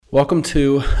Welcome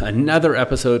to another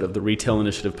episode of the Retail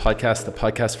Initiative Podcast, the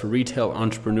podcast for retail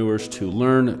entrepreneurs to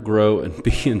learn, grow, and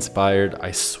be inspired.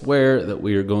 I swear that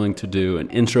we are going to do an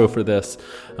intro for this,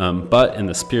 but in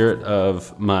the spirit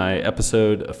of my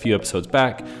episode a few episodes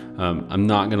back, I'm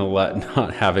not going to let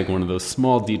not having one of those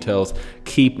small details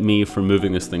keep me from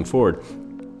moving this thing forward.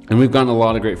 And we've gotten a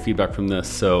lot of great feedback from this,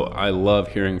 so I love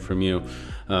hearing from you.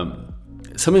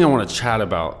 Something I want to chat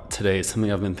about today is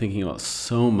something I've been thinking about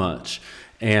so much.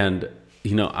 And,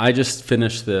 I just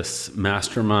finished this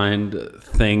mastermind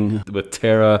thing with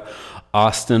Tara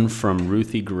Austin from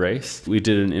Ruthie Grace. We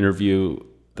did an interview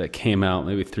that came out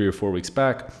maybe 3 or 4 weeks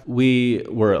back. We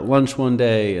were at lunch one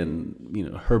day and,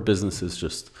 her business has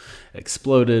just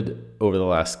exploded over the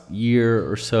last year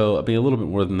or so. I mean, a little bit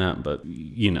more than that, but,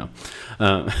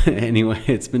 anyway,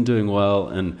 it's been doing well.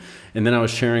 And then I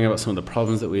was sharing about some of the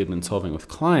problems that we had been solving with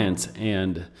clients.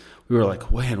 And we were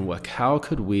like, how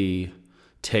could we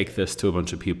take this to a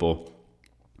bunch of people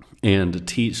and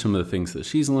teach some of the things that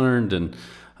she's learned and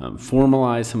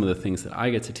formalize some of the things that I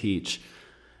get to teach,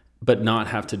 but not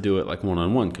have to do it like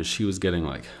one-on-one, because she was getting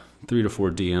like 3 to 4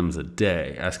 DMs a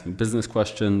day asking business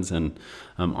questions. And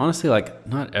honestly, like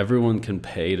not everyone can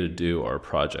pay to do our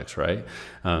projects, right?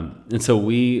 And so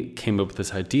we came up with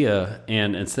this idea,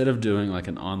 and instead of doing like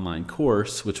an online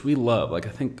course, which we love, like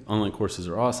I think online courses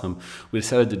are awesome, we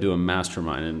decided to do a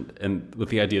mastermind and with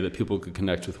the idea that people could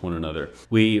connect with one another.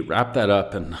 We wrapped that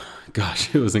up and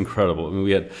gosh, it was incredible. I mean,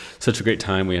 we had such a great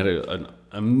time. We had an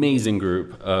amazing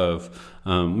group of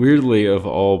weirdly of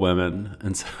all women,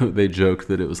 and so they joked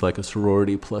that it was like a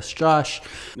sorority plus Josh,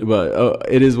 but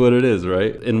it is what it is,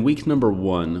 right? In week number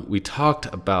 1, we talked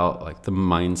about like the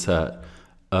mindset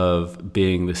of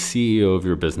being the CEO of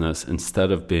your business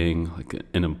instead of being like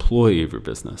an employee of your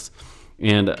business.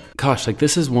 And gosh, like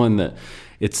this is one that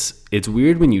it's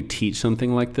weird when you teach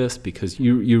something like this, because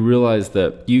you realize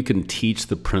that you can teach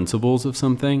the principles of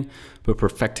something, but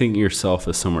perfecting yourself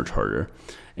is so much harder.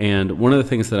 And one of the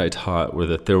things that I taught were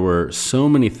that there were so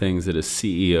many things that as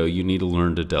CEO you need to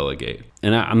learn to delegate.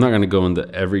 And I'm not going to go into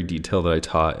every detail that I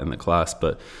taught in the class,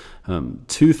 but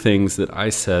 2 things that I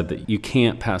said that you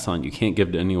can't pass on, you can't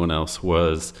give to anyone else,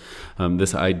 was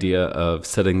this idea of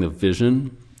setting the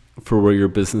vision for where your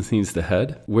business needs to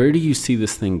head. Where do you see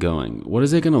this thing going? What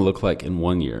is it going to look like in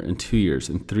 1 year, in 2 years,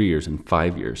 in 3 years, in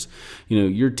 5 years?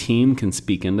 Your team can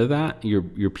speak into that.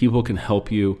 Your people can help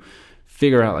you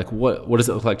figure out like what does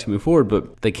it look like to move forward,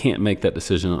 but they can't make that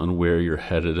decision on where you're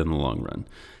headed in the long run,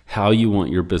 how you want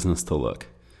your business to look.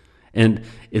 And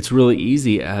it's really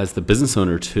easy as the business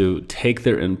owner to take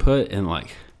their input and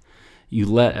like you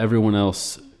let everyone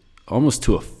else almost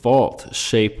to a fault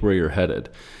shape where you're headed.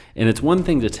 And it's one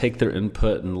thing to take their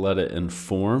input and let it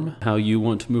inform how you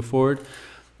want to move forward,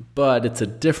 but it's a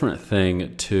different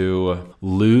thing to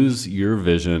lose your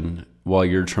vision while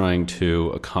you're trying to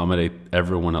accommodate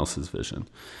everyone else's vision.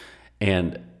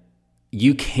 And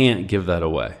you can't give that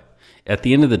away. At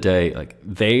the end of the day, like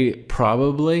they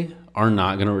probably are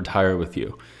not going to retire with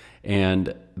you.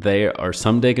 And they are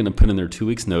someday going to put in their 2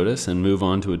 weeks notice and move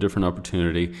on to a different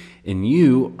opportunity. And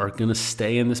you are going to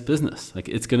stay in this business. Like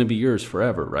it's going to be yours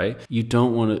forever, right? You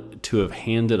don't want to have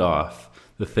handed off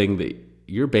the thing that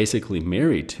you're basically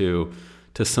married to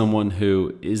someone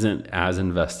who isn't as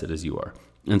invested as you are.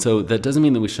 And so that doesn't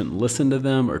mean that we shouldn't listen to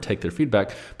them or take their feedback,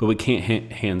 but we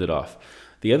can't hand it off.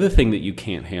 The other thing that you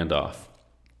can't hand off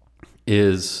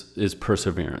is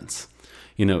perseverance.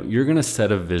 You're going to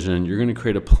set a vision, you're going to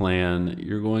create a plan,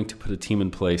 you're going to put a team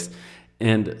in place,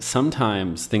 and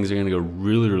sometimes things are going to go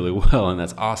really, really well, and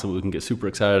that's awesome. We can get super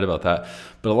excited about that.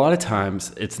 But a lot of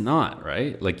times it's not,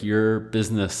 right? Like your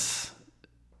business,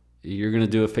 you're going to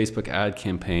do a Facebook ad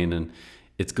campaign and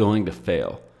it's going to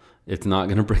fail. It's not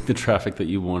going to bring the traffic that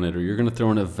you wanted, or you're going to throw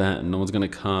an event and no one's going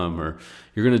to come, or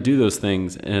you're going to do those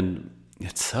things and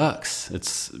it sucks.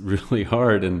 It's really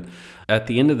hard. And at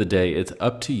the end of the day, it's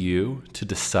up to you to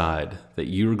decide that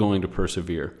you're going to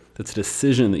persevere. That's a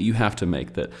decision that you have to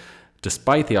make, that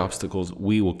despite the obstacles,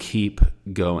 we will keep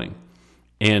going.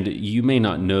 And you may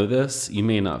not know this, you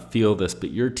may not feel this, but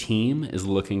your team is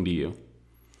looking to you.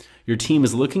 Your team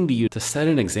is looking to you to set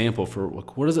an example for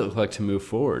what does it look like to move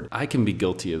forward. I can be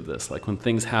guilty of this. Like when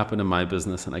things happen in my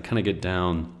business and I kind of get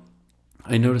down,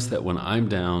 I notice that when I'm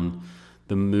down,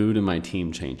 the mood in my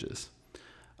team changes.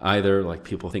 Either like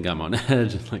people think I'm on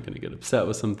edge and like going to get upset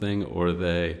with something, or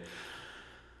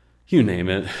you name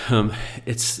it.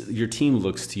 It's your team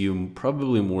looks to you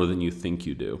probably more than you think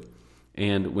you do.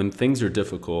 And when things are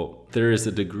difficult, there is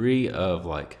a degree of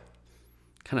like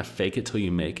kind of fake it till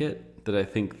you make it that I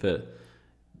think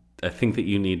that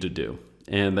you need to do.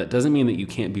 And that doesn't mean that you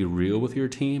can't be real with your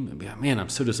team and be like, man, I'm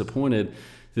so disappointed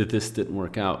that this didn't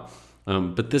work out.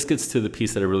 But this gets to the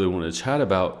piece that I really wanted to chat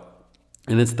about,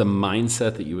 and it's the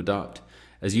mindset that you adopt.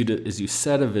 As you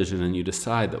set a vision and you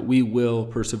decide that we will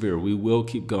persevere, we will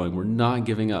keep going, we're not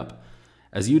giving up.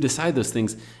 As you decide those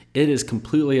things, it is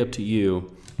completely up to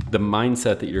you, the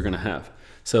mindset that you're going to have.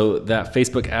 So that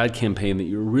Facebook ad campaign that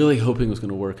you're really hoping was going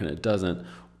to work and it doesn't,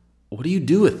 what do you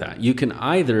do with that? You can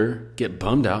either get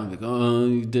bummed out and be like, oh,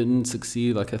 you didn't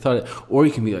succeed like I thought it, or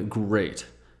you can be like, great,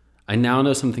 I now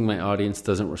know something my audience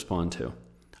doesn't respond to.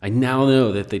 I now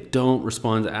know that they don't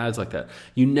respond to ads like that.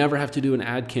 You never have to do an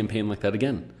ad campaign like that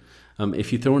again.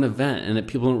 If you throw an event and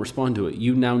people don't respond to it,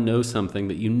 you now know something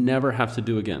that you never have to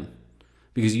do again,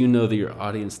 because you know that your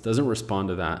audience doesn't respond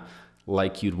to that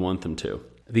like you'd want them to.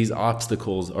 These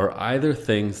obstacles are either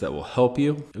things that will help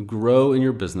you grow in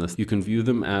your business. You can view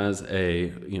them as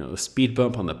a speed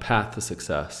bump on the path to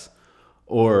success,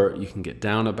 or you can get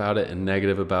down about it and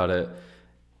negative about it.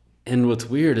 And what's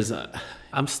weird is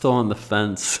I'm still on the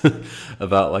fence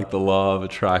about like the law of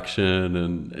attraction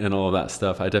and all of that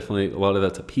stuff. A lot of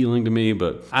that's appealing to me,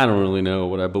 but I don't really know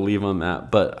what I believe on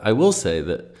that. But I will say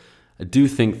that I do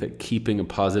think that keeping a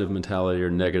positive mentality or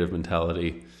negative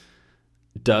mentality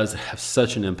does have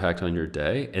such an impact on your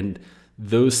day, and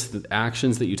those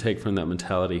actions that you take from that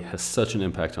mentality has such an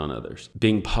impact on others.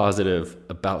 Being positive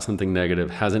about something negative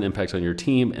has an impact on your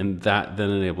team, and that then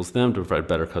enables them to provide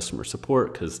better customer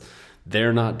support because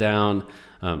they're not down.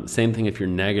 Same thing if you're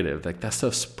negative, like that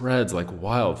stuff spreads like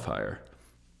wildfire.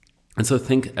 And so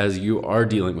think, as you are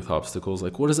dealing with obstacles,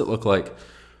 like what does it look like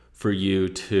for you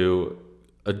to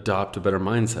adopt a better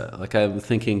mindset? Like I'm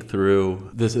thinking through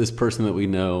this person that we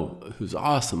know who's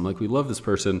awesome. Like we love this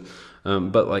person.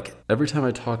 But like every time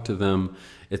I talk to them,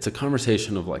 it's a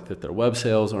conversation of like that their web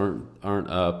sales aren't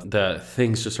up, that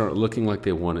things just aren't looking like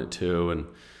they want it to, and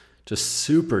just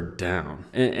super down.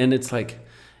 And it's like,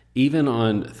 even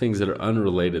on things that are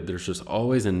unrelated, there's just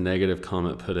always a negative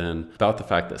comment put in about the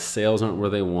fact that sales aren't where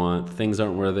they want, things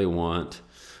aren't where they want,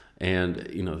 and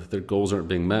that their goals aren't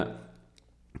being met.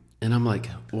 And I'm like,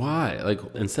 why? Like,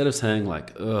 instead of saying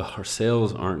like, ugh, our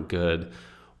sales aren't good,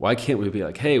 why can't we be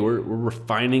like, hey, we're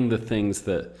refining the things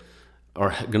that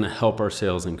are going to help our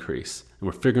sales increase, and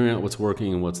we're figuring out what's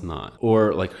working and what's not.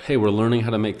 Or like, hey, we're learning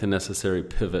how to make the necessary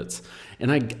pivots.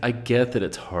 And I get that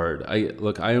it's hard.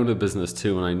 I own a business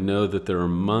too, and I know that there are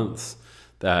months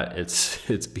that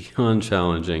it's beyond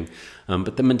challenging.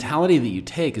 But the mentality that you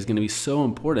take is going to be so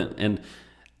important. And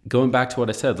going back to what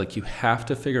I said, like you have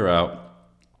to figure out,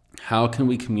 how can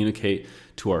we communicate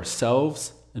to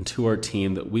ourselves and to our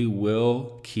team that we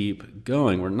will keep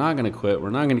going? We're not going to quit. We're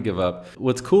not going to give up.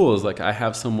 What's cool is like I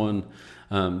have someone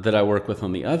that I work with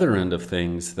on the other end of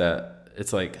things that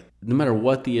it's like, no matter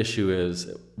what the issue is,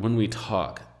 when we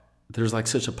talk, there's like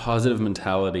such a positive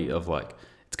mentality of like,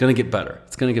 it's going to get better.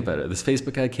 It's going to get better. This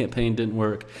Facebook ad campaign didn't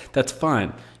work. That's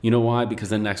fine. You know why? Because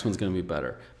the next one's going to be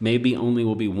better. Maybe only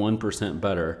will be 1%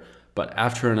 better, but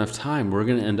after enough time, we're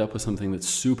going to end up with something that's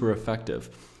super effective.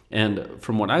 And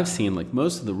from what I've seen, like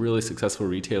most of the really successful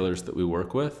retailers that we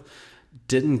work with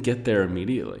didn't get there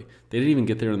immediately. They didn't even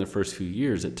get there in the first few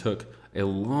years. It took a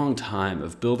long time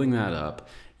of building that up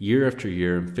year after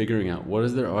year and figuring out what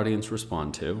does their audience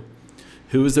respond to,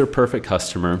 who is their perfect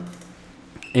customer,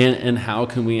 and how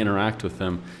can we interact with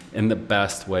them in the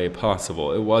best way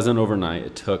possible. It wasn't overnight.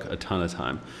 It took a ton of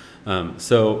time.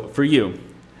 So for you,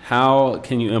 how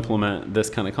can you implement this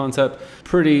kind of concept?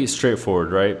 Pretty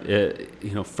straightforward,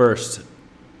 right? First,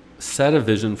 set a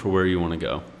vision for where you want to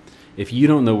go. If you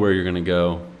don't know where you're going to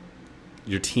go,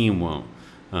 your team won't.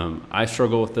 I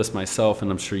struggle with this myself, and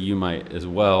I'm sure you might as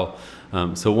well.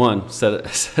 So one,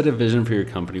 set a vision for your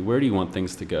company. Where do you want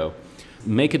things to go?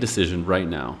 Make a decision right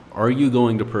now. Are you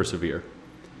going to persevere?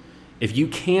 If you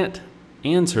can't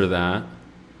answer that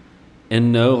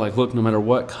and know, like, look, no matter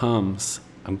what comes,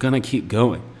 I'm going to keep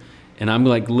going. And I'm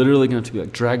like literally going to be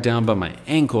like dragged down by my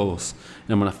ankles,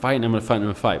 and I'm going to fight and I'm going to fight and I'm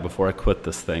going to fight before I quit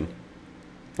this thing.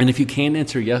 And if you can't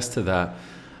answer yes to that,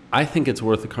 I think it's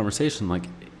worth a conversation. Like,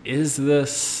 is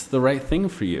this the right thing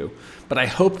for you? But I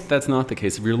hope that's not the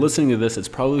case. If you're listening to this, it's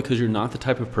probably because you're not the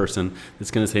type of person that's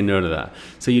going to say no to that.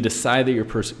 So you decide that you're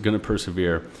going to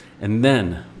persevere. And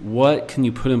then what can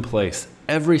you put in place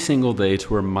every single day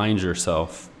to remind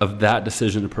yourself of that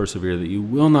decision to persevere, that you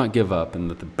will not give up, and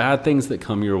that the bad things that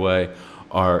come your way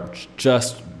are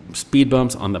just speed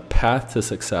bumps on the path to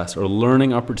success, or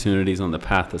learning opportunities on the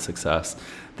path to success.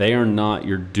 They are not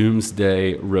your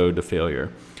doomsday road to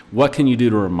failure. what can you do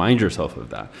to remind yourself of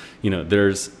that?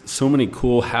 There's so many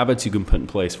cool habits you can put in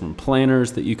place, from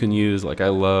planners that you can use. Like I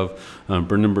love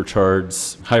Brendon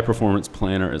Burchard's High Performance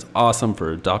Planner is awesome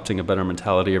for adopting a better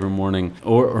mentality every morning.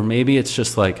 Or maybe it's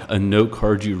just like a note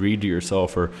card you read to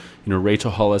yourself, or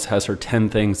Rachel Hollis has her 10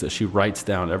 things that she writes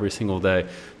down every single day.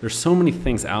 There's so many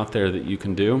things out there that you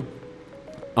can do.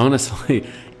 Honestly,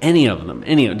 any of them,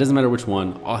 it doesn't matter which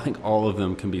one. I think all of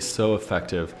them can be so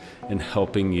effective in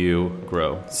helping you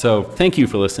grow. So thank you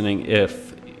for listening.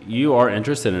 If you are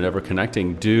interested in ever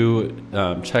connecting, do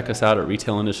check us out at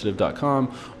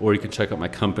retailinitiative.com, or you can check out my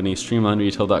company,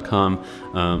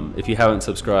 streamlineretail.com. If you haven't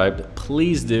subscribed,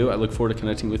 please do. I look forward to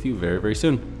connecting with you very, very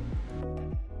soon.